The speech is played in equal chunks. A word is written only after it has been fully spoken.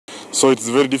So it's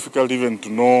very difficult even to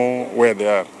know where they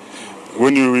are.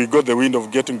 When we got the wind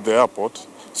of getting to the airport,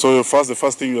 so the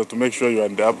first thing you have to make sure you are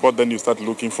in the airport, then you start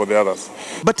looking for the others.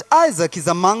 But Isaac is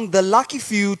among the lucky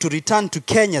few to return to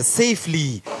Kenya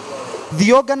safely.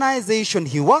 The organization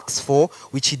he works for,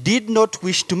 which he did not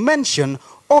wish to mention,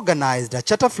 organized a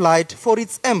charter flight for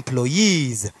its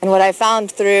employees. And what I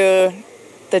found through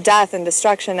the death and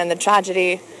destruction and the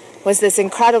tragedy was this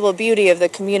incredible beauty of the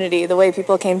community, the way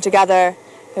people came together,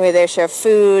 the way they share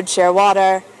food, share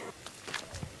water.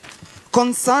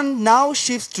 Concern now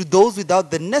shifts to those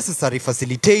without the necessary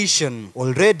facilitation.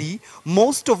 Already,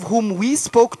 most of whom we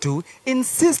spoke to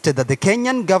insisted that the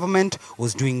Kenyan government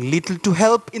was doing little to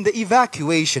help in the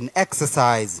evacuation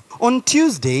exercise. On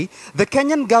Tuesday, the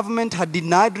Kenyan government had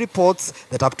denied reports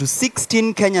that up to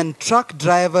 16 Kenyan truck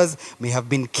drivers may have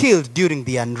been killed during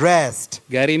the unrest.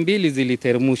 Saidi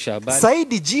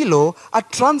Jilo, a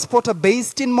transporter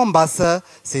based in Mombasa,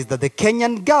 says that the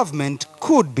Kenyan government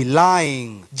could be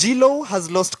lying. Jilo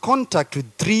has lost contact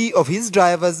with 3 of his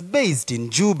drivers based in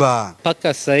Juba.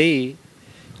 Paka sai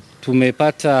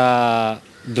tumepata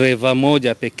driver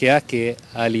moja peke yake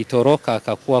alitoroka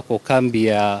akakuwa kwa kambi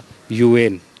ya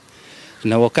UN.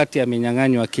 Na wakati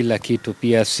amenyang'anywa kila kitu,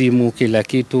 pia simu, kila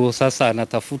kitu, sasa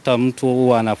anatafuta mtu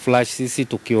huwa ana flash sisi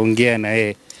tukiongea na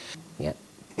yeye.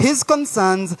 His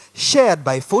concerns shared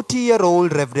by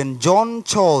 40-year-old Reverend John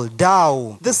Chol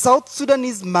Dao. The South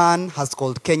Sudanese man has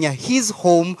called Kenya his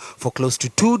home for close to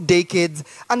 2 decades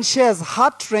and shares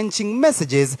heart-wrenching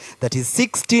messages that his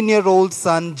 16-year-old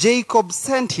son Jacob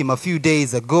sent him a few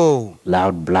days ago.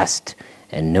 Loud blast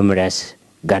and numerous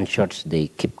gunshots, they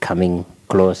keep coming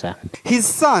closer. His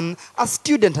son, a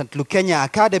student at Lukenya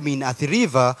Academy in Athi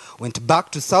River, went back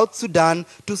to South Sudan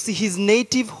to see his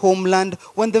native homeland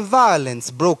when the violence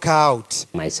broke out.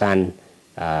 My son,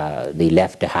 they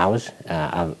left the house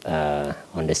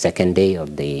on the second day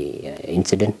of the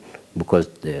incident because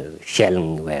the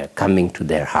shelling were coming to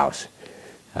their house.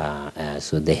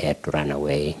 So they had to run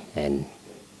away and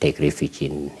take refuge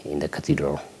in the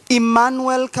cathedral.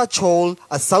 Emmanuel Kachol,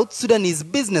 a South Sudanese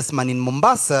businessman in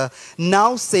Mombasa,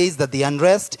 now says that the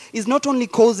unrest is not only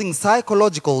causing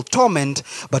psychological torment,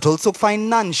 but also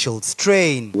financial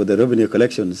strain. With the revenue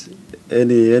collections,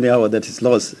 any hour that is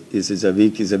lost is a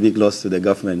big loss to the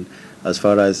government as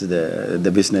far as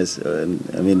the business,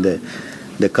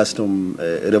 the custom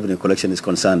revenue collection is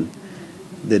concerned.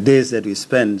 The days that we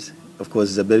spend, of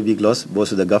course, is a very big loss, both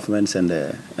to the governments and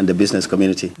the business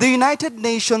community. The United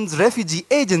Nations Refugee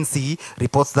Agency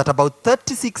reports that about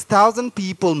 36,000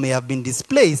 people may have been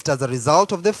displaced as a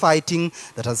result of the fighting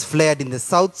that has flared in the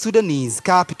South Sudanese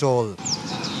capital.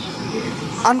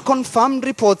 Unconfirmed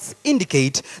reports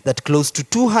indicate that close to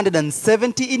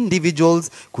 270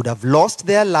 individuals could have lost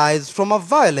their lives from a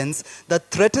violence that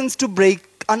threatens to break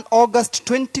an August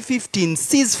 2015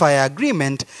 ceasefire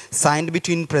agreement signed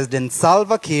between President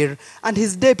Salva Kiir and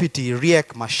his deputy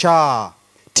Riek Machar.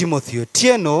 Timothy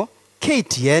Otieno,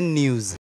 KTN News.